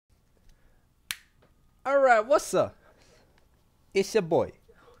Alright, what's up? It's your boy,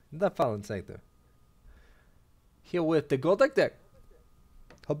 the Fallen Sanctum. Here with the golduck deck.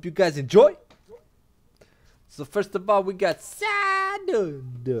 Hope you guys enjoy. So first of all, we got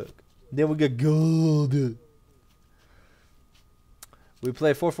Sanctum. Then we got golduck. We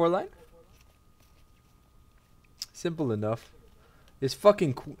play 4/4 line. Simple enough. It's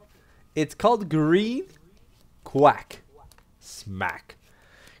fucking. It's called green. Quack. Smack.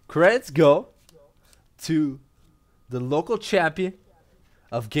 Credits go to the local champion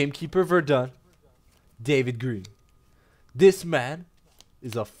of Gamekeeper Verdun, David Green. This man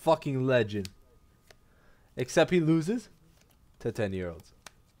is a fucking legend. Except he loses to 10-year-olds.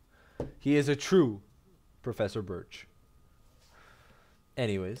 He is a true Professor Birch.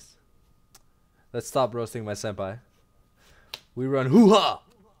 Anyways, let's stop roasting my senpai. We run hoo-ha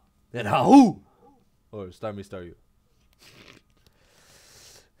and ha-hoo. Or start me, start you.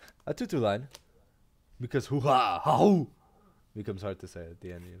 A 2/2 line. Because hoo-ha, ha-hoo becomes hard to say at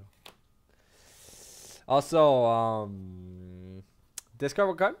the end, you know. Also, discard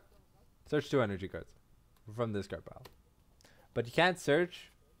one card. Search 2 energy cards from this card pile. But you can't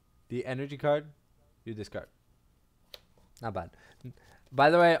search the energy card you discard. Not bad.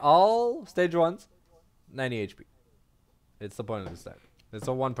 By the way, all stage 1s, 90 HP. It's the point of this deck. It's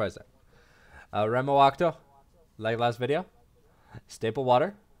a 1 price deck. Remo Octo, like last video. Staple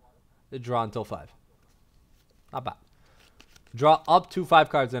Water. Draw until 5. Not bad. Draw up to 5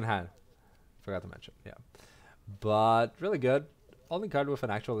 cards in hand. Forgot to mention, yeah. But really good. Only card with an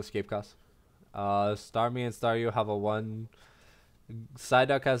actual escape cost. Star Me and Star You have a 1.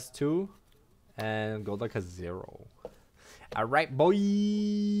 Psyduck has 2. And Golduck has 0. Alright, boys.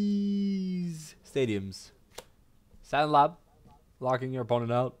 Stadiums. Silent Lab. Locking your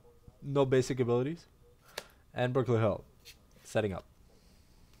opponent out. No basic abilities. And Berkeley Hill. Setting up.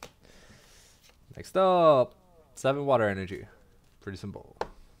 Next up. 7 water energy. Pretty simple.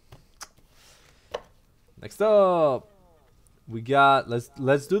 Next up. We got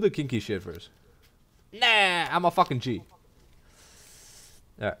let's do the kinky shit first. Nah, I'm a fucking G.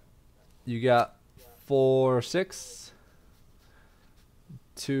 Alright. You got 4/6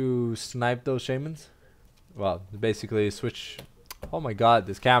 to snipe those shamans. Well, basically switch. Oh my god,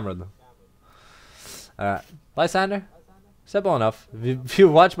 this camera though. Alright. Lysander. Simple enough. If you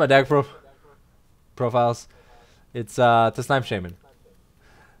watch my deck profiles, it's to snipe shaman.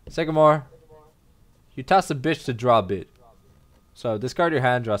 Sycamore. You toss a bitch to draw a bit. So discard your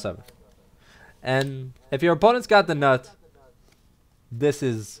hand, draw 7. And if your opponent's got the nut, this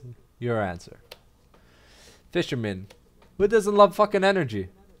is your answer. Fisherman. Who doesn't love fucking energy?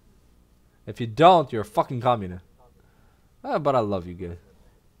 If you don't, you're a fucking communist. But I love you guys.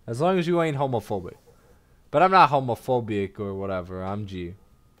 As long as you ain't homophobic. But I'm not homophobic or whatever. I'm G.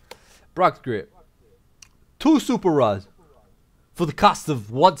 Brock's Grip. 2 super rods. For the cost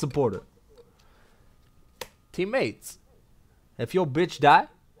of 1 supporter. Teammates. If your bitch die,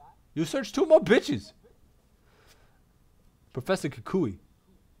 you search 2 more bitches. Professor Kukui.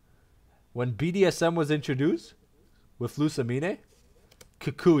 When BDSM was introduced with Lusamine,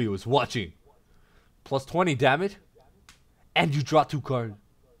 Kukui was watching. Plus 20 damage. And you draw 2 cards.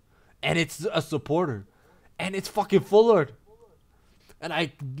 And it's a supporter. And it's fucking full art. And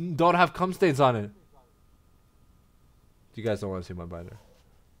I don't have cum stains on it. You guys don't want to see my binder.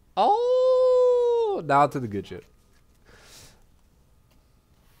 Oh, now to the good shit.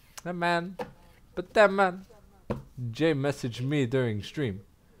 That man. But that man. Jay messaged me during stream.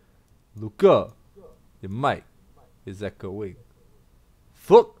 Luca, your mic is echoing.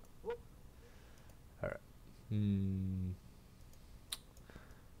 Fuck. Alright.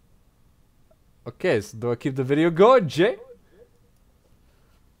 Okay, so do I keep the video going, Jay?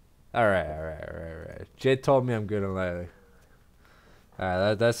 Alright. Jay told me I'm good on lighting.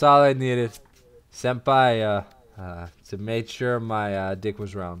 Alright, that's all I needed. Senpai, to make sure my dick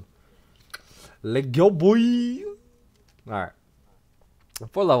was round. Let's go, boy! Alright.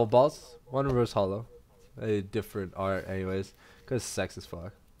 4 level balls. 1 reverse hollow. A different art, anyways. Because sex as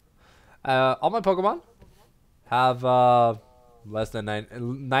fuck. All my Pokemon have less than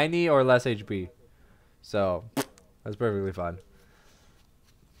 90 or less HP. So, that's perfectly fine.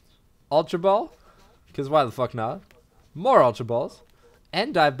 Ultra Ball. Because why the fuck not? More Ultra Balls.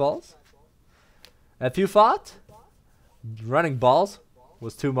 And Dive Balls. If you thought running balls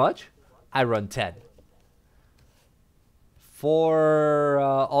was too much, I run 10. 4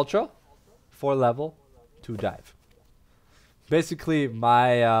 Ultra. 4 level. 2 Dive. Basically,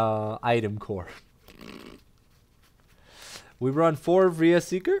 my item core. We run 4 Via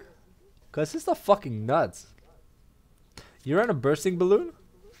Seeker. Because it's the fucking nuts. You run a Bursting Balloon.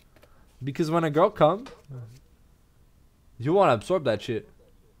 Because when a girl comes, you want to absorb that shit.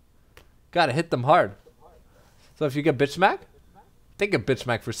 Gotta hit them hard. So if you get bitch smack, take a bitch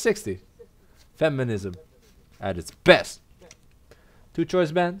smack for 60. Feminism at its best. 2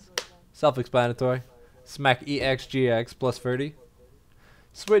 choice bands. Self-explanatory. Smack EX, GX plus 30.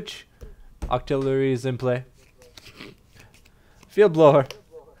 Switch. Auxiliary is in play. Field blower.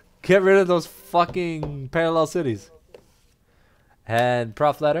 Get rid of those fucking parallel cities. And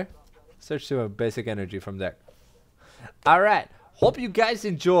prof letter. Search to a basic energy from deck. Alright. Hope you guys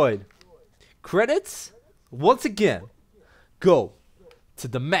enjoyed. Credits, once again, go to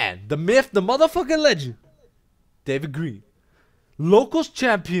the man, the myth, the motherfucking legend, David Green. Locals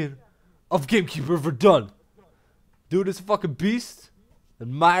champion of Gamekeeper Verdun. Dude is a fucking beast.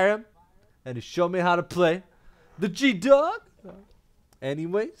 Admire him. And he showed me how to play the G-Dog.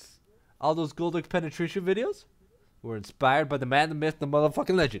 Anyways, all those golduck penetration videos were inspired by the man, the myth, the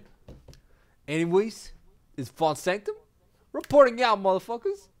motherfucking legend. Anyways, it's Sanctum reporting out,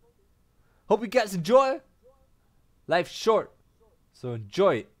 motherfuckers. Hope you guys enjoy. Life's short, so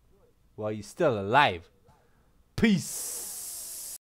enjoy it while you're still alive. Peace.